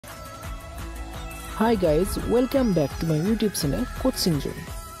Hi guys, welcome back to my YouTube channel Queation No.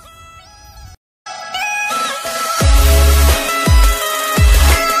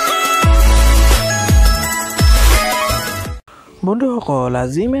 বন্ধুসকল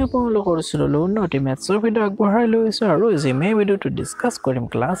আজি মই আপোনালোকৰ ওচৰলৈ উন্নতি মেথছৰ ভিডিও আগবঢ়াই লৈ আহিছোঁ আৰু আজি মই ভিডিওটো ডিসকাস কৰিম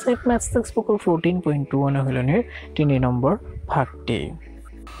ক্লাছ 8 মেথছ টেক্সটবুকৰ 14.2 অনুশীলনীৰ 3 নম্বৰ ভাগটি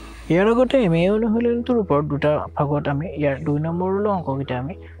ইয়াৰ আগতে আমি অনুশীলনীটোৰ ওপৰত দুটা ভাগত আমি ইয়াৰ 2 নম্বৰৰ অংককেইটা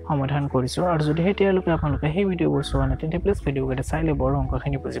আমি সমাধান কৰিছো আৰু যদি হেতিয়ালৈকে আপোনালোকে এই ভিডিওবোৰ চোৱা নাই তেন্তে প্লিজ ভিডিওকেইটা চাই ল'ব আৰু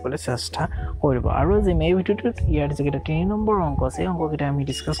অংকখিনি বুজিবলৈ চেষ্টা কৰিব আৰু আজি এই ভিডিওটোত ইয়াৰ যেটা 3 নম্বৰ অংক আছে অংককেইটা আমি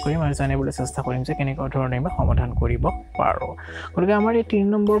ডিসকাস কৰিম আৰু জানিবলৈ চেষ্টা কৰিম যে কেনেকৈ ধৰণে আমি সমাধান কৰিব পাৰো গতিকে আমাৰ এই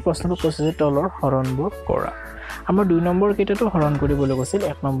 3 নম্বৰ প্ৰশ্নটো কৈছে যে তলৰ হৰণবোৰ কৰা আমাৰ 2 নম্বৰ কেইটাটো হৰণ কৰিবলৈ কৈছিল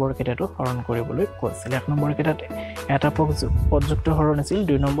 1 নম্বৰ কেইটাটো হৰণ কৰিবলৈ কৈছিল 1 নম্বৰ কেইটাত এটা পদযুক্ত হৰণ আছিল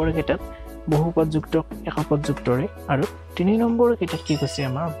 2 নম্বৰ কেইটাত বহুপদযুক্ত একপদযুক্তৰে আৰু 3 নম্বৰ কেইটাত কি কৈছে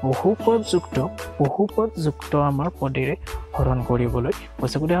আমাৰ বহুপদযুক্ত আমাৰ পদেৰে হৰণ কৰিবলৈ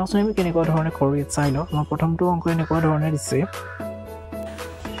কৈছে গতিকে আমি কেনেকুৱা ধৰণে কৰি চাই লওঁ আমাৰ প্ৰথমটো অংক এনেকুৱা ধৰণে দিছে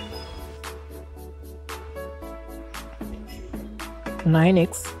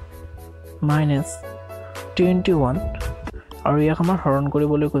 9x minus 21 আৰু ইয়াক আমাৰ হৰণ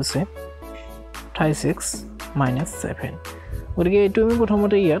কৰিবলৈ কৈছে 36 minus 7 গতিকে এইটো আমি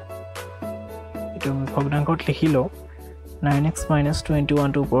প্ৰথমতে ইয়াত এইটো আমি ভগ্নাংশত লিখিলো 9x minus 21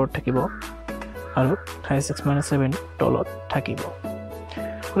 টো ওপৰত থাকিব আৰু 36 minus 7 তলত থাকিব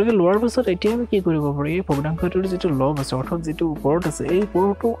গতিকে লোৱাৰ পিছত এতিয়া আমি কি কৰিব পাৰো এই ভগ্নাংশটোৰ যেটো লব আছে অৰ্থাৎ যেটো ওপৰত আছে এই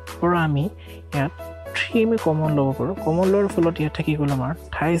ওপৰটো পৰা আমি ইয়াত 3 আমি কমন লব পাৰো কমন লোৱাৰ ফলত ইয়াত থাকি গল আমাৰ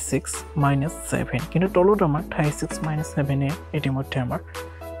 36 minus 7 কিন্তু তলত আমাৰ 36 minus 7 এ ইতিমধ্যে আমাৰ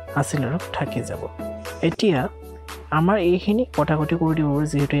আছিল আৰু থাকি যাব এতিয়া আমাৰ এইখিনি কটাকটি কৰি দিব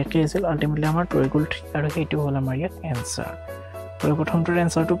যেহেতু একে আছিল আলটিমেটলি আমাৰ 3 গল 3 আৰু সেইটো হল আমাৰ ইয়াত এনসাৰ আৰু প্ৰথমটোৰ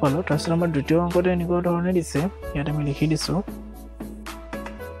এনসাৰটো পালো তাৰপিছত আমাৰ দ্বিতীয় অংকটো এনেকুৱা ধৰণে দিছে ইয়াত আমি লিখি দিছো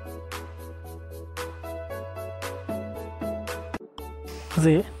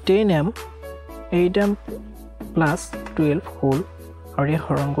যে 10m 8m plus 12 whole আৰু এই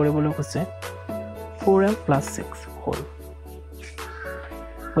হৰণ কৰিবলৈ কৈছে 4m plus 6 whole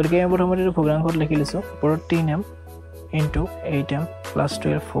গতিকে আমি প্ৰথমতে ভগ্নাংশত লিখি লৈছো ওপৰত 10m into 8m plus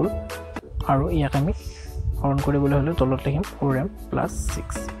 12 whole আৰু ইয়াক আমি হৰণ কৰিবলৈ হলে তলত লিখিম 4m plus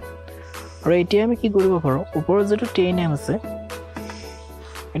 6 আৰু এতিয়া আমি কি কৰিব পাৰো ওপৰত যেটো 10m আছে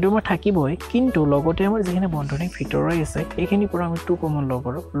এটো আমাৰ থাকিবই কিন্তু লগতে আমাৰ যেখিনি বন্ধনী ভিতৰই আছে এইখিনি পৰা আমি 2 কমন লব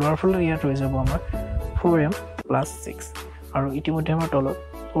পাৰো লোৱাৰ ফলত ইয়াত হৈ যাব আমাৰ 4m plus 6 আৰু ইতিমধ্যে আমাৰ তলত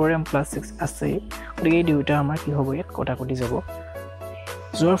 4m plus 6 আছে গতিকে এই দুটা আমাৰ কি হ'ব ইয়াত কটাকটি যাব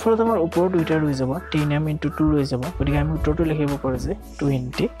যোৱাৰ ফলত আমাৰ ওপৰ দুটা ৰৈ যাব 10m into 2 ৰৈ যাব গতিকে আমি উত্তৰটো লিখিব পাৰো যে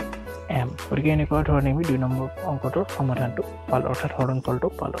 20m গতিকে এনেকুৱা ধৰণে আমি 2 নম্বৰ অংকটোৰ সমাধানটো পালো অৰ্থাৎ হৰণফলটো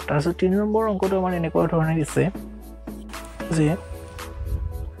পালো তাৰপিছত 3 নম্বৰ অংকটো আমাৰ এনেকুৱা ধৰণে দিছে যে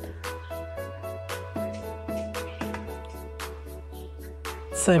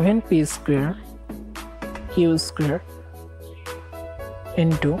 7p square q square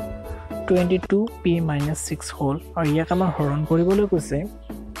into 22p minus 6 whole আৰু ইয়াক আমাৰ হৰণ কৰিবলৈ কৈছে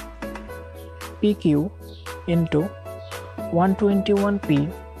pq into 121p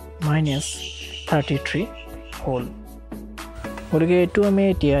minus 33 whole গতিকে এইটো আমি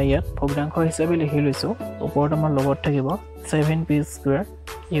এতিয়া ইয়াত ভগ্নাংশ হিচাপে লিখি লৈছো ওপৰত আমাৰ লগত থাকিব 7p square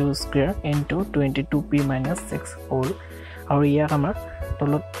q square into 22p minus 6 whole আৰু ইয়াক আমাৰ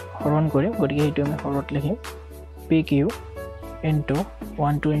তলত হৰণ কৰিম গতিকে এইটো আমি হৰত লিখিম pq into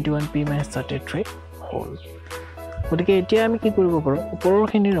 121p minus 33 whole গতিকে এতিয়া আমি কি কৰিব পাৰো ওপৰৰ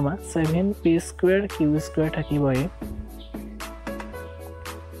খিনিৰ আমাৰ 7p square q square থাকিবই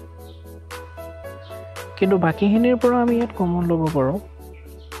কিন্তু বাকিখিনিৰ পৰা আমি ইয়াত কমন লব পাৰো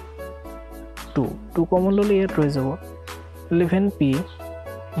 2 কমন ললে ইয়াত ৰৈ যাব 11p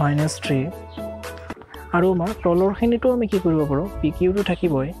minus 3 আৰু আমাৰ তলৰ খিনিটো আমি কি কৰিব পাৰো pq টো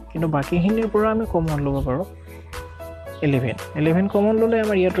থাকিবই কিন্তু বাকিখিনিৰ পৰা আমি কমন লব পাৰো 11 কমন ললে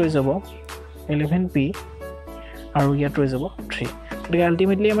আমাৰ ইয়াত ৰৈ যাব 11p আৰু ইয়াত ৰৈ যাব 3 গতিকে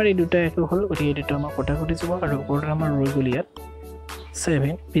আলটিমেটলি আমাৰ এই দুটা একে হল গতিকে এই দুটা আমাৰ কটাকটি যাব আৰু ওপৰত আমাৰ ৰৈ গল ইয়াত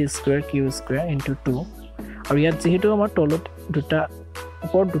 7p square q square into 2 আৰু ইয়াত যেহেতু আমাৰ তলত দুটা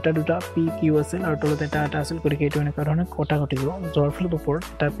ওপৰত দুটা pq আছে আৰু তলত এটা আছিল গতিকে এইটো এনেকুৱা ধৰণে কটাকটি যাব যাৰ ফলত ওপৰত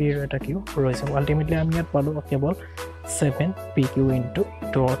এটা p আৰু এটা q ৰৈ যাব আলটিমেটলি আমি ইয়াত পালো কেৱল 7pq into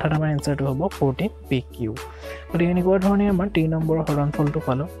 2 অৰ্থাৎ আমাৰ এনসাৰটো হ'ব 14pq গতিকে এনেকুৱা ধৰণে আমাৰ 3 নম্বৰৰ হৰণফলটো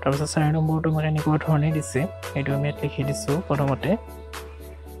পালো তাৰপিছত 4 নম্বৰটো মানে এনেকুৱা ধৰণে দিছে এইটো আমি ইয়াত লিখি দিছো প্ৰথমতে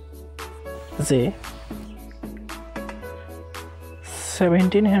যে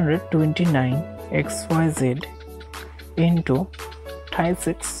 1729 xyz into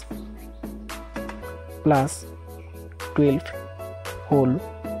 36 plus 12 whole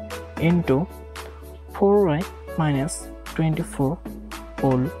into 4y minus 24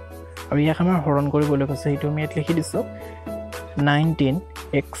 whole আৰু ইয়াক আমাৰ হৰণ কৰিবলৈ কৈছে এইটো আমি ইয়াত লিখি দিছো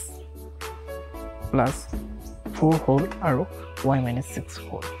 19x plus 4 whole আৰু y minus 6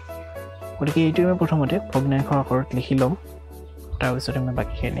 whole গতিকে এইটো আমি প্ৰথমতে ভগ্নাংশ আকাৰত লিখি লম তাৰ পিছত আমি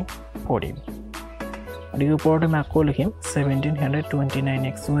বাকিখিনি পঢ়িম গতিকে ওপৰত আমি আকৌ লিখিম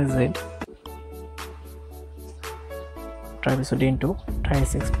 1729xyz তাৰ পিছত into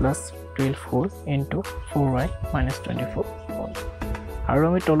 36 plus 12 whole into 4y minus 24 whole আৰু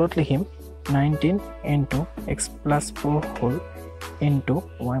আমি তলত লিখিম 19 into x plus 4 whole into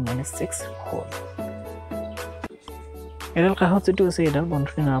y minus 6 whole এডাল কাহত যেটো আছে এডাল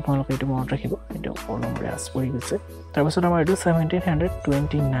বন্ধুটি না আপোনালোকে এটো মনত ৰাখিব এটো কলমৰে আছ পৰি গৈছে তাৰ পিছত আমাৰ এটো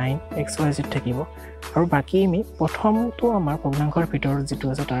 1729 xyz থাকিব আৰু বাকি আমি প্ৰথমটো আমাৰ ভগ্নাংশৰ ভিতৰত যেটো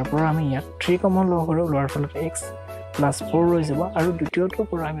আছে তাৰ পৰা আমি ইয়াত 3 কমন লব পাৰো লোৱাৰ ফলত x plus 4 ৰৈ যাব আৰু দ্বিতীয়টোৰ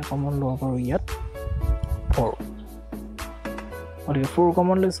পৰা আমি কমন লব পাৰো ইয়াত 4 আৰু 4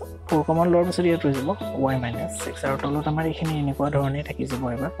 কমন লৈছো 4 কমন লোৱাৰ পিছত ইয়াত ৰৈ যাব y minus 6 আৰু তলত আমাৰ এখিনি এনেকুৱা ধৰণে থাকি যাব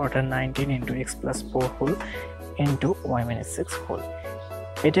এবাৰ অৰ্থাৎ 19 into x plus 4 whole into y minus 6 whole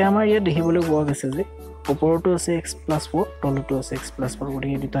এটা আমাৰ ইয়াত দেখিবলৈ পোৱা গৈছে যে ওপৰটো আছে x plus 4 তলটো আছে x plus 4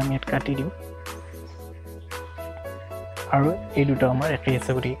 গতিকে দুটা আমি ইয়াত কাটি দিম আৰু এই দুটা আমাৰ একেই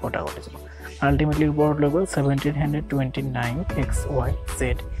আছে গতিকে কটা কটি যাব ultimately ওপৰত লৈ গ'ল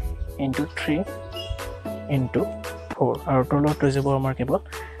 1729xyz into 3 into 4 আৰু তলত ৰৈ যাব আমাৰ কেৱল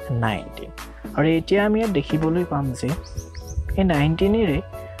 19 আৰু এতিয়া আমি ইয়াত দেখিবলৈ পাম যে এই 19 ৰে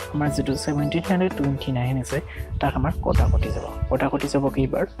আমাৰ যেটো 1729 আছে তাক আমাৰ কটা কটি যাব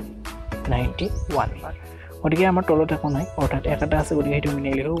কেইবাৰ 91 বাৰ গতিকে আমাৰ তলত একো নাই অৰ্থাৎ একটা আছে গতিকে সেইটো আমি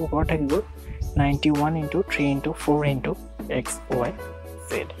লিখো ওপৰত থাকিব 91 into 3 into 4 into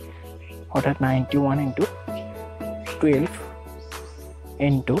xyz অৰ্থাৎ 91 into 12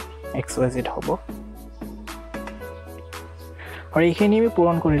 into xyz হ'ব আৰু এইখিনি আমি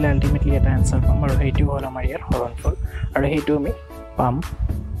পূৰণ কৰিলে আলটিমেটলি এটা আনসাৰ পাম আৰু সেইটো হ'ল আমাৰ ইয়াৰ হৰণফল আৰু সেইটো আমি পাম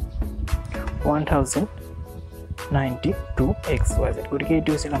 1092 xyz গতিকে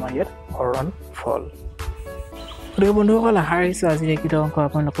এইটো আছিল আমাৰ ইয়াৰ হৰণফল গতিকে বন্ধুসকল আশা ৰাখিছোঁ আজিৰ এই কিটা অংক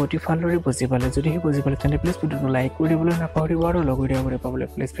আপোনালোকে অতি ভালদৰে বুজি পালে যদি বুজি পালে তেন্তে প্লিজ ভিডিঅ'টো লাইক কৰি দিবলৈ নাপাহৰিব আৰু লগৰীয়াবোৰে পাবলৈ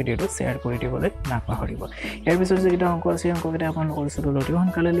প্লিজ ভিডিঅ'টো শ্বেয়াৰ কৰি দিবলৈ নাপাহৰিব ইয়াৰ পিছত যিকেইটা অংক আছে অংককেইটা আপোনালোকৰ ওচৰলৈ অতি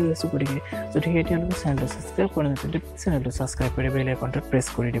সোনকালে লৈ আছোঁ গতিকে যদি এতিয়ালৈকে চেনেলটো ছাবস্ক্ৰাইব কৰা নাই তেন্তে চেনেলটো ছাবস্ক্ৰাইব কৰি বেল আইকনটো প্ৰেছ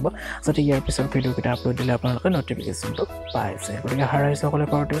কৰি দিব যাতে ইয়াৰ পিছত ভিডিঅ'কেইটা আপলোড দিলে আপোনালোকে নটিফিকেশ্যনটো পাই যায় গতিকে আশা ৰাখিছোঁ সকলোৱে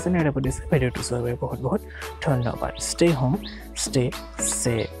ঘৰতে আছে ভিডিঅ'টো চোৱাৰ বাবে বহুত বহুত ধন্যবাদ ষ্টে হোম ষ্টে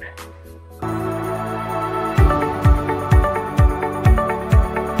ছেফ